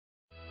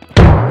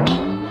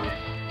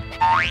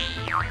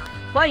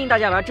欢迎大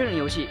家玩真人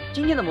游戏，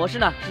今天的模式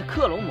呢是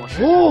克隆模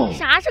式。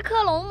啥是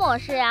克隆模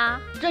式呀？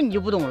这你就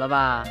不懂了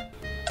吧？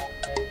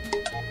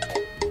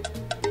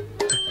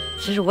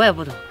其实我也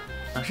不懂，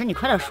老师你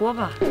快点说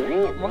吧。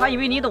我还以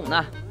为你懂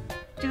呢。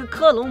这个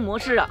克隆模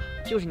式啊，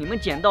就是你们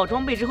捡到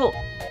装备之后，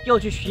要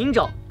去寻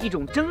找一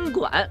种针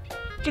管。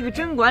这个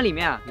针管里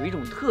面啊有一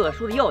种特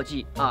殊的药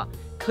剂啊，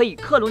可以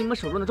克隆你们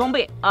手中的装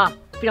备啊，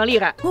非常厉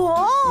害。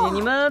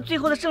你们最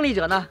后的胜利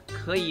者呢，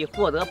可以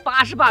获得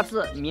88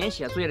次免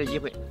写作业的机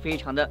会，非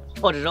常的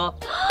超值哦。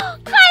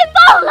太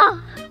棒了！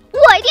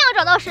我一定要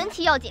找到神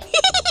奇药剂。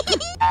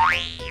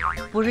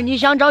不是你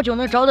想找就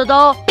能找得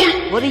到，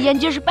我的眼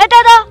睛是白呆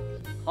的。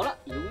好了，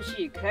游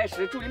戏开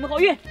始，祝你们好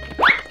运。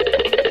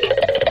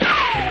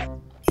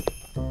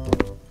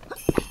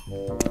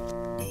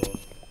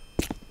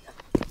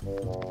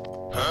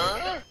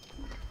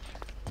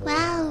哇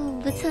哦，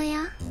不错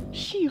呀！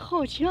信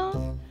号枪，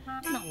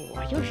那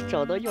我要是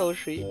找到药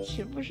水，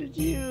岂不是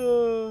就……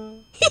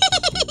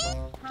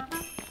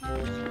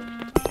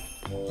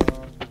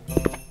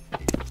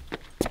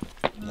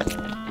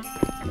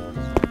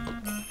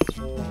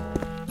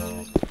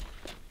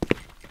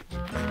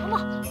毛毛，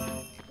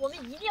我们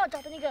一定要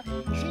找到那个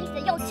神奇的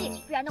药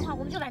剂，不然的话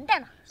我们就完蛋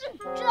了。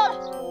知道了。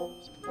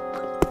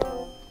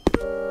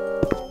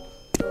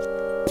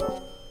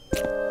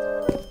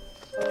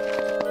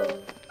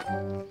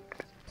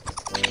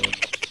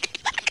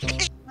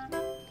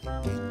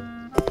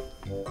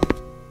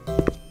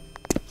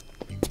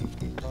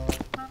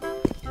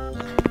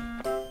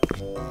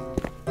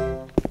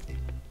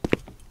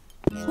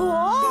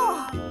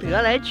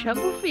得来全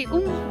不费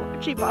功夫，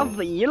这把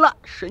稳赢了！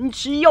神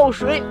奇药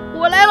水，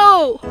我来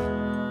喽！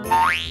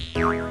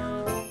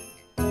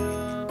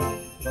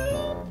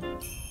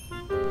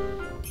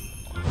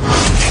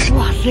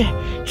哇塞，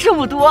这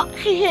么多，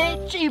嘿嘿，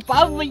这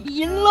把稳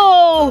赢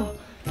喽！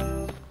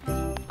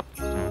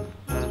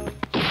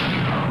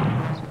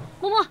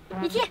默默，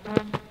你听，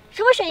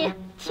什么声音？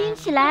听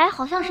起来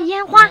好像是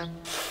烟花，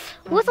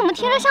我怎么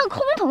听着像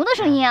空投的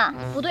声音啊？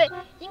不对，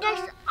应该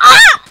是啊！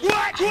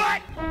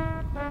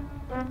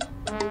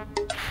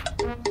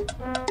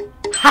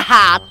哈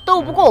哈，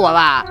斗不过我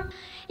吧？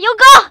优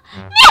哥，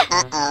你，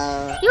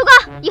优哥，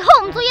以后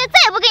我们作业再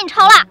也不给你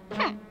抄了。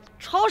哼，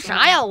抄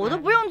啥呀？我都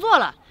不用做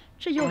了。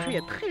这药水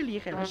也太厉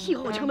害了，信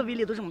号枪的威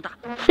力都这么大。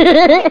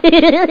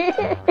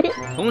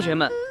同学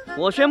们，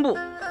我宣布，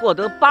获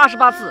得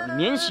88次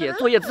免写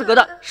作业资格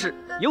的是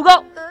尤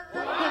高。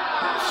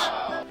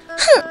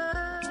哼，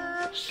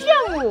羡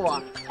慕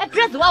我？哎，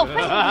别走啊，我分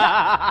析一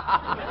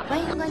下。欢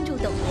迎关注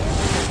懂爷，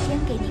每天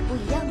给你不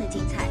一样的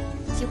精彩。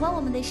喜欢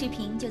我们的视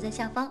频，就在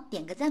下方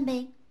点个赞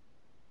呗。